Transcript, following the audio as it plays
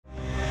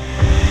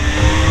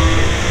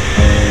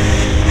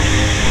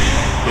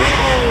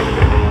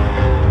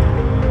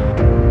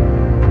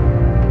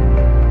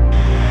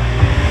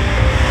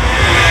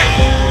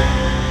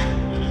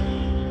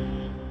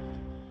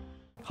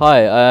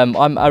Hi, I'm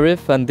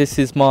Arif and this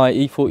is my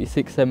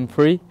E46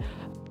 M3.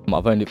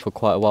 I've owned it for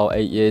quite a while,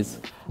 8 years.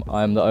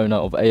 I'm the owner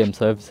of AM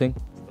Servicing.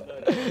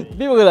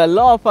 People are gonna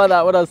laugh at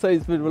that when I say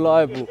it's been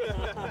reliable.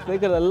 They're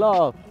gonna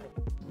laugh.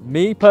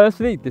 Me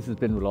personally, this has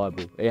been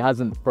reliable. It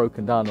hasn't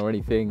broken down or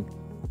anything.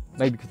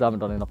 Maybe because I haven't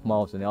done enough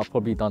miles in it. I've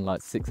probably done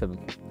like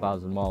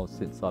 7,000 miles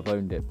since I've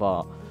owned it.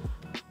 But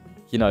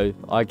you know,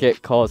 I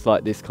get cars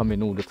like this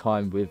coming all the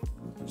time with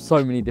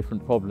so many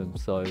different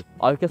problems. So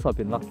I guess I've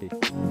been lucky.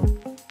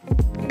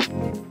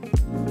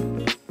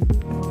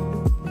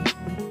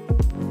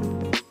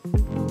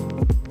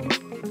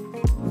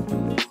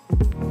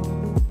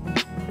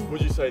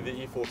 Would you say the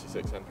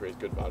E46 M3 is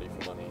good value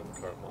for money in the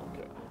current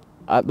market?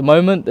 At the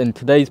moment, in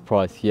today's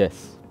price,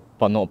 yes,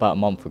 but not about a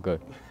month ago.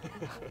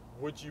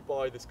 Would you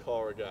buy this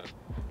car again?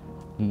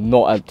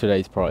 Not at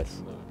today's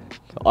price. No.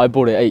 I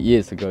bought it 8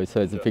 years ago,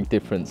 so it's a big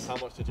difference. How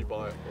much did you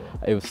buy it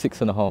for? It was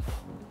 6.5.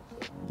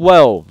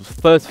 Well, the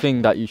first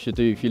thing that you should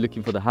do if you're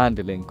looking for the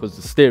handling, because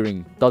the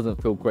steering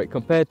doesn't feel great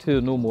compared to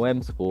a normal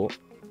M Sport,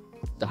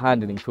 the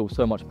handling feels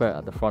so much better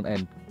at the front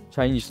end.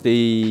 Change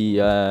the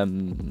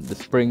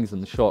springs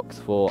and the shocks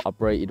for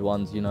uprated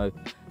ones. You know,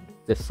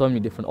 there's so many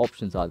different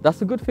options out.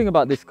 That's a good thing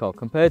about this car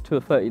compared to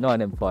a 39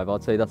 M5.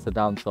 I'd say that's the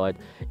downside,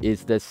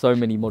 is there's so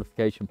many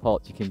modification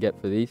parts you can get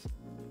for these.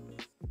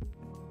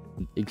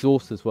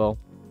 Exhaust as well,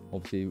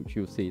 obviously, which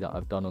you'll see that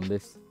I've done on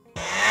this.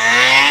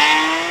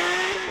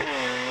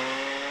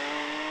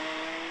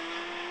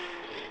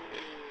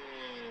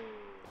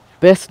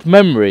 Best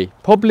memory,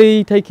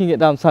 probably taking it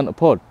down Santa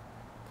Pod,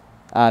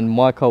 and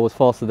my car was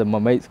faster than my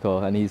mate's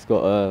car, and he's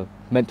got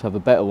meant to have a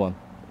better one.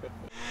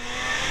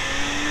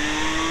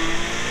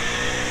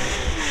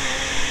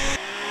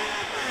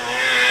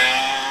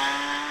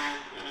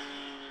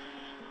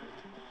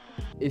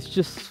 It's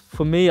just,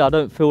 for me, I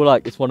don't feel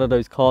like it's one of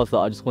those cars that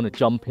I just want to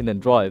jump in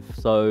and drive.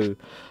 So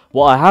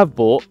what I have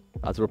bought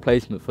as a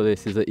replacement for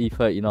this is an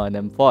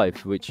E39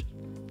 M5, which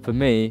for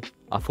me,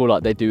 I feel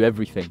like they do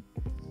everything.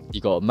 You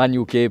got a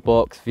manual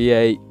gearbox,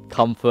 V8,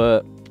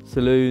 comfort,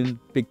 saloon,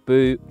 big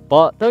boot.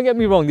 But don't get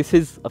me wrong, this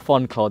is a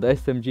fun car. The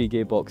SMG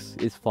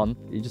gearbox is fun.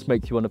 It just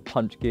makes you want to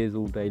punch gears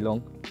all day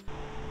long.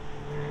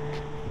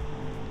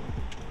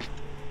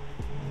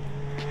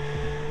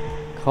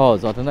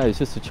 Cars, I don't know, it's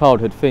just a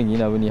childhood thing, you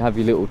know, when you have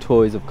your little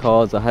toys of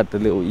cars. I had the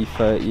little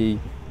E30.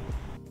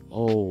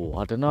 Oh,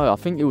 I don't know, I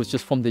think it was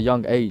just from the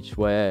young age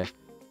where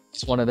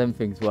it's one of them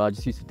things where I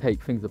just used to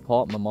take things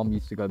apart. My mum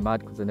used to go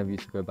mad because they never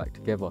used to go back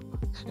together.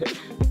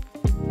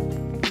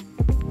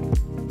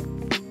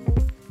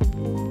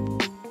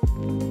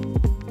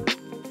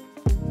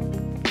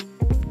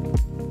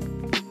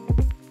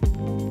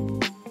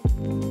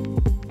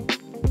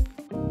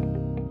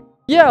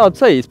 Yeah, I'd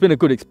say it's been a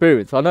good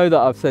experience. I know that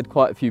I've said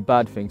quite a few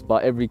bad things,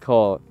 but every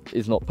car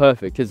is not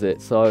perfect, is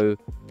it? So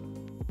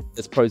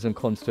there's pros and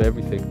cons to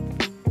everything.